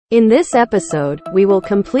In this episode, we will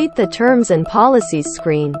complete the Terms and Policies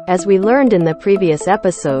screen, as we learned in the previous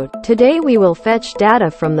episode. Today we will fetch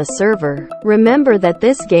data from the server. Remember that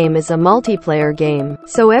this game is a multiplayer game,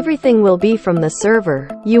 so everything will be from the server.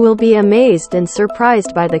 You will be amazed and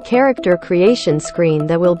surprised by the character creation screen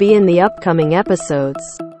that will be in the upcoming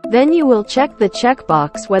episodes. Then you will check the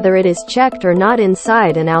checkbox whether it is checked or not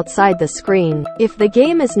inside and outside the screen. If the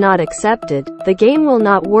game is not accepted, the game will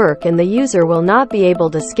not work and the user will not be able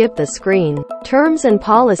to skip the screen. Terms and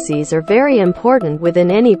policies are very important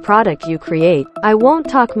within any product you create. I won't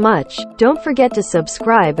talk much. Don't forget to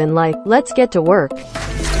subscribe and like. Let's get to work.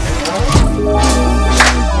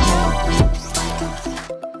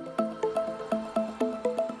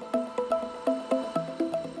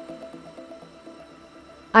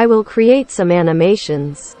 I will create some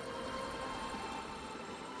animations.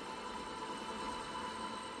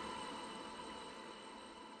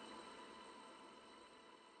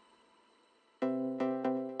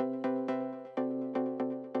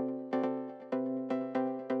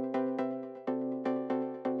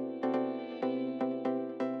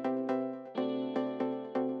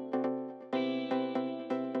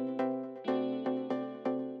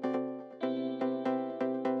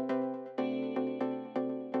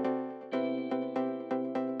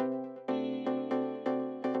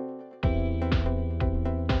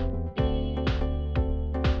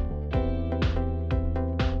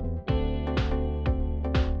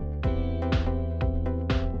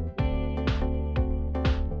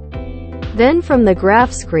 Then from the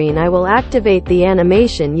graph screen I will activate the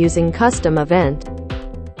animation using custom event.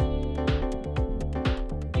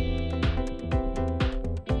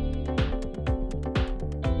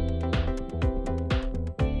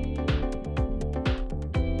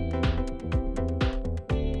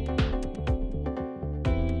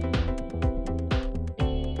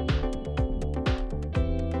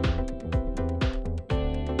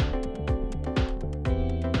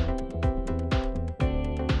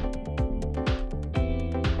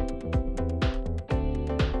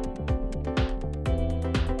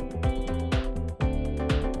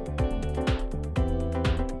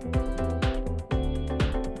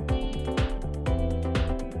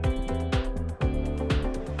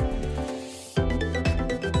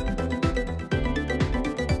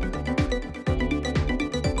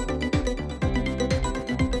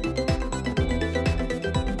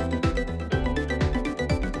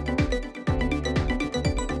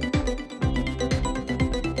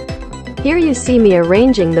 Here you see me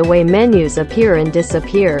arranging the way menus appear and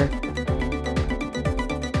disappear.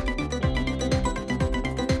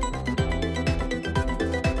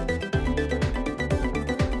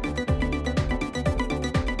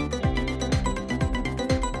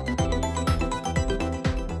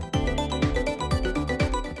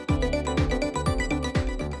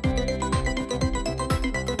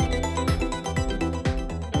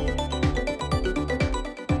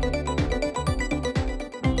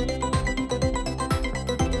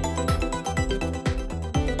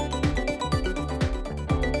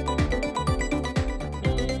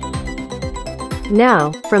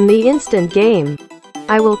 Now, from the instant game,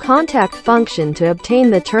 I will contact function to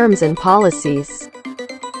obtain the terms and policies.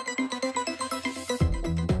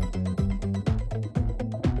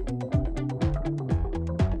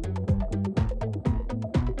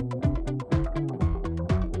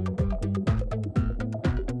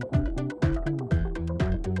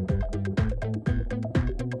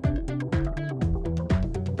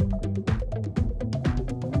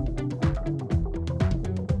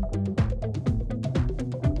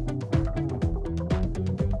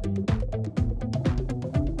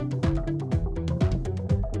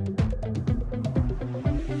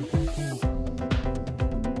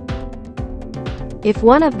 If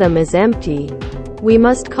one of them is empty, we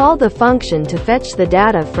must call the function to fetch the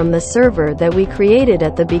data from the server that we created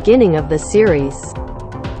at the beginning of the series.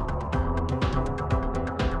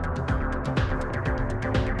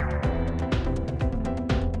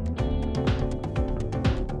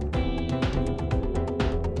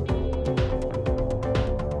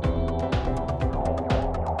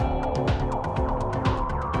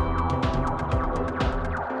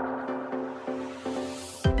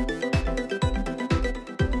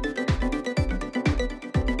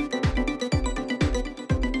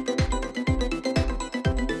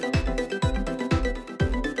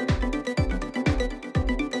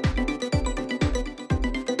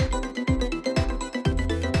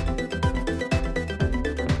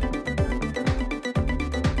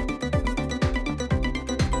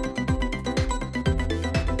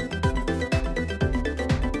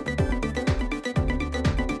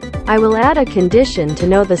 I will add a condition to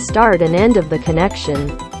know the start and end of the connection.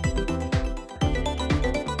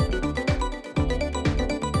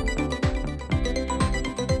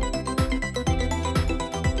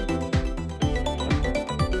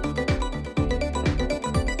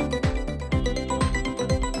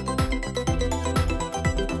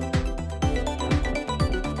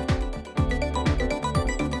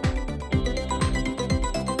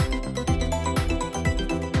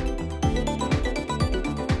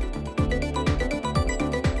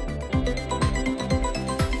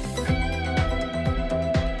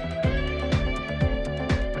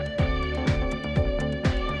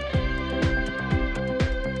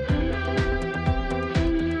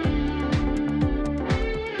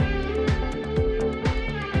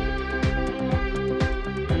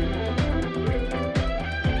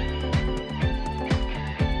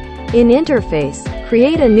 In Interface,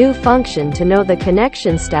 create a new function to know the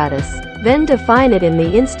connection status, then define it in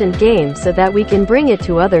the instant game so that we can bring it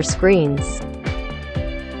to other screens.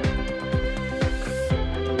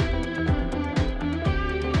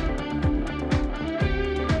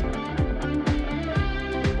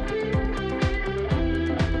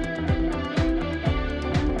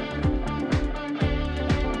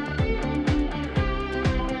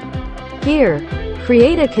 Here,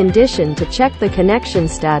 create a condition to check the connection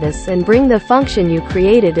status and bring the function you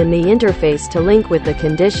created in the interface to link with the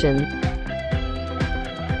condition.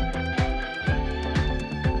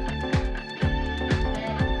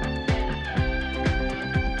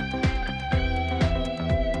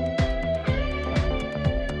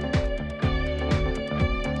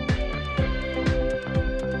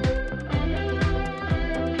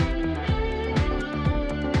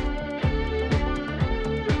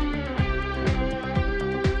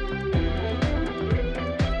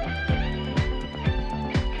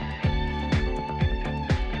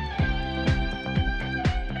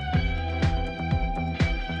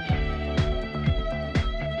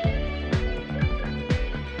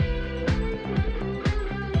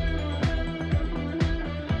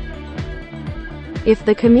 If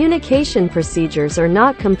the communication procedures are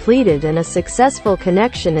not completed and a successful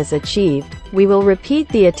connection is achieved, we will repeat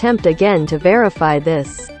the attempt again to verify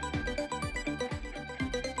this.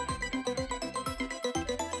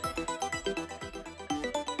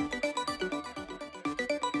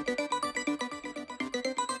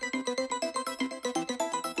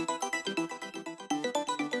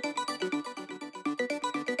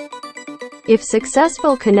 If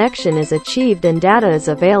successful connection is achieved and data is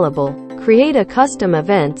available, create a custom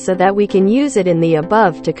event so that we can use it in the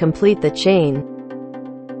above to complete the chain.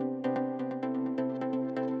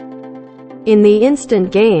 In the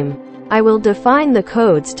instant game, I will define the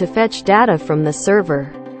codes to fetch data from the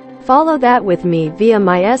server. Follow that with me via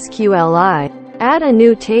MySQLi. Add a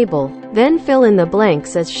new table, then fill in the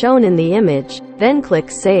blanks as shown in the image, then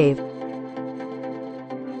click Save.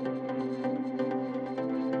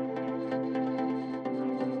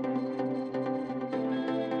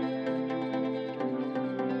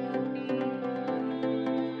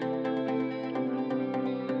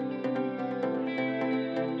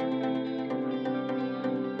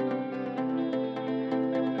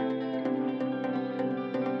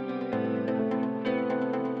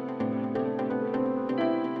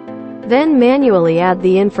 Then manually add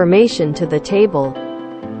the information to the table.